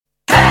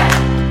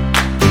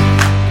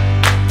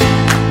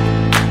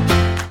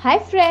Hi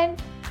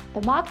friends!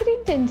 The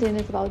Marketing Tintin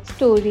is about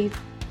stories,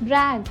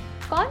 brands,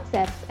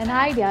 concepts and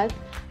ideas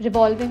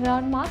revolving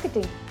around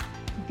marketing.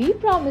 We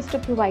promise to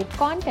provide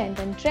content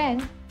and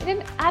trends in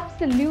an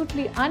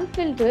absolutely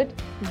unfiltered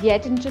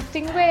yet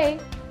interesting way.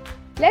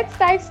 Let's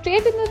dive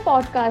straight into the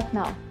podcast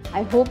now.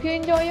 I hope you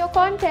enjoy your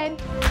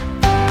content.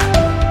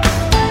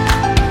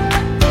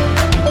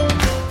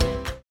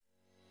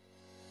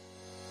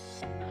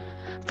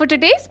 For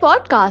today's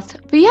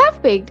podcast, we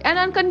have picked an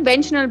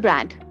unconventional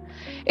brand.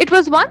 It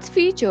was once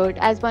featured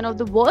as one of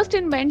the worst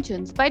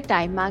inventions by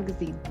Time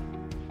magazine.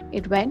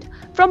 It went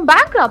from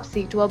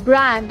bankruptcy to a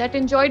brand that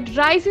enjoyed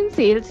rising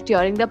sales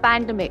during the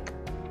pandemic.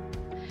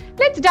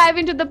 Let's dive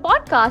into the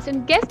podcast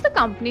and guess the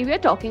company we are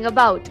talking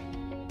about.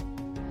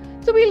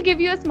 So we'll give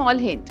you a small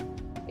hint.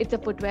 It's a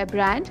footwear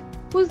brand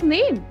whose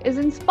name is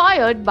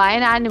inspired by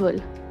an animal.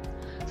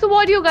 So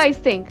what do you guys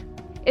think?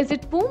 Is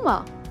it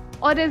Puma?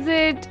 Or is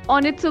it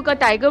Onitsuka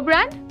Tiger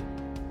brand?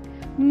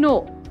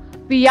 No.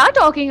 We are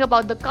talking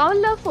about the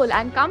colorful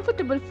and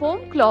comfortable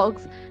foam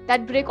clogs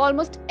that break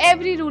almost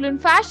every rule in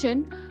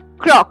fashion,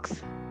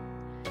 Crocs.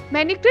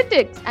 Many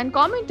critics and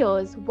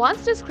commenters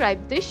once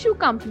described this shoe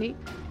company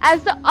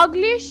as the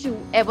ugliest shoe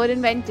ever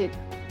invented.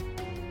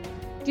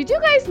 Did you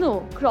guys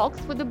know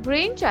Crocs were the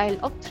brainchild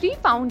of 3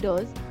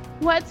 founders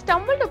who had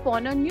stumbled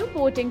upon a new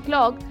boating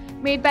clog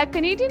made by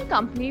Canadian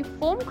company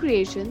Foam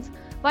Creations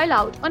while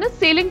out on a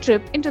sailing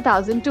trip in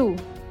 2002.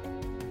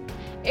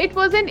 It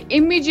was an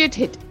immediate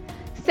hit,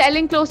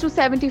 selling close to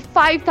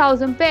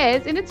 75,000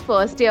 pairs in its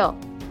first year.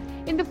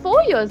 In the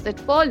 4 years that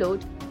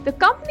followed, the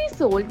company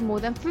sold more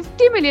than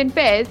 50 million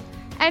pairs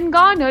and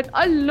garnered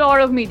a lot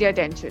of media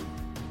attention.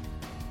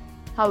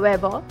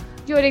 However,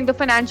 during the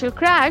financial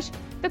crash,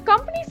 the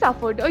company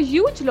suffered a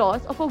huge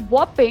loss of a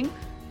whopping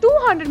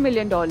 $200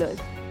 million,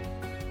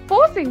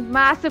 forcing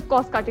massive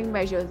cost-cutting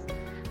measures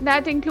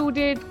that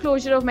included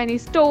closure of many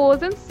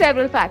stores and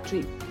several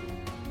factories.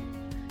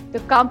 The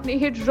company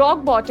hit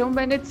rock bottom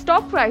when its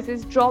stock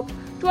prices dropped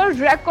to a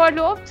record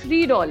low of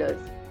 $3.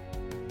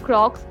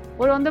 Crocs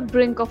were on the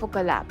brink of a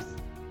collapse.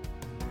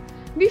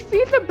 We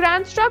feel the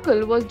brand's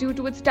struggle was due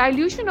to its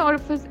dilution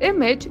of its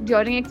image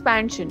during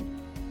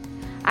expansion.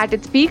 At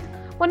its peak,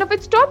 one of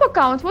its top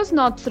accounts was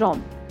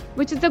Nordstrom,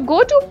 which is the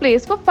go-to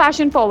place for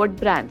fashion-forward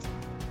brands.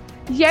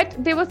 Yet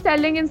they were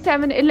selling in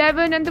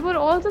 7-Eleven and they were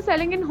also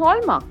selling in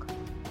Hallmark.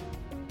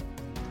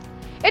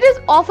 It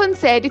is often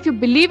said if you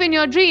believe in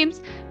your dreams,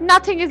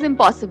 nothing is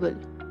impossible.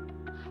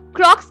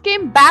 Crocs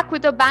came back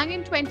with a bang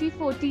in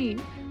 2014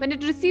 when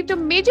it received a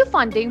major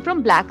funding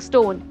from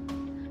Blackstone.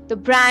 The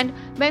brand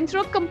went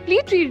through a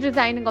complete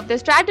redesigning of their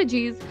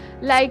strategies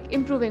like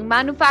improving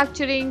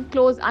manufacturing,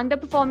 close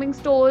underperforming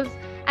stores,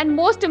 and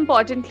most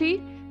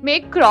importantly,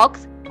 make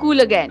Crocs cool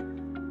again.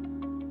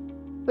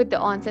 With the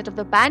onset of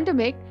the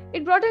pandemic,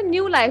 it brought a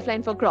new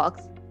lifeline for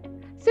Crocs.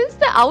 Since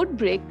the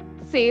outbreak,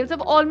 sales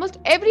of almost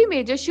every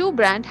major shoe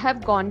brand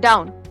have gone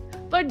down,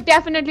 but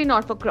definitely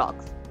not for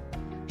Crocs.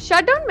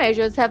 Shutdown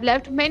measures have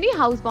left many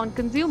housebound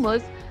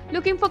consumers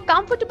looking for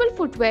comfortable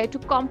footwear to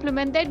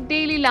complement their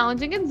daily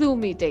lounging and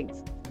Zoom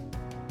meetings.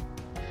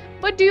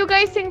 But do you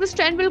guys think this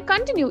trend will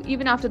continue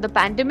even after the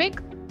pandemic?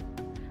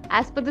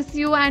 As per the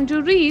CEO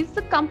Andrew Rees,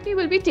 the company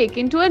will be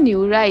taken to a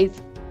new rise.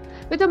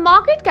 With a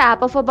market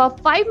cap of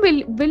about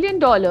 $5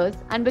 billion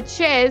and with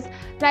shares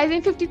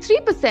rising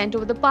 53%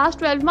 over the past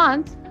 12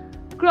 months,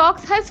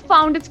 Crocs has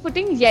found its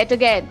footing yet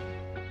again.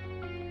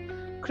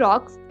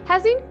 Crocs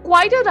has seen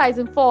quite a rise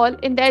and fall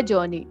in their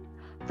journey,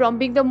 from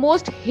being the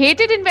most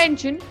hated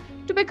invention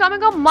to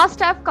becoming a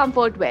must-have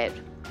comfort wear.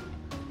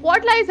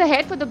 What lies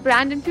ahead for the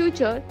brand in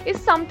future is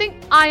something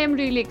I am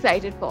really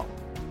excited for.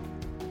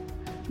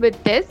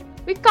 With this,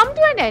 we come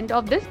to an end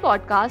of this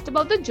podcast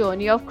about the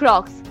journey of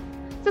Crocs.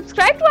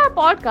 Subscribe to our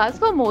podcast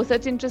for more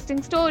such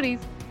interesting stories.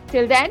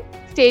 Till then,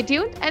 stay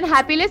tuned and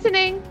happy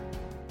listening.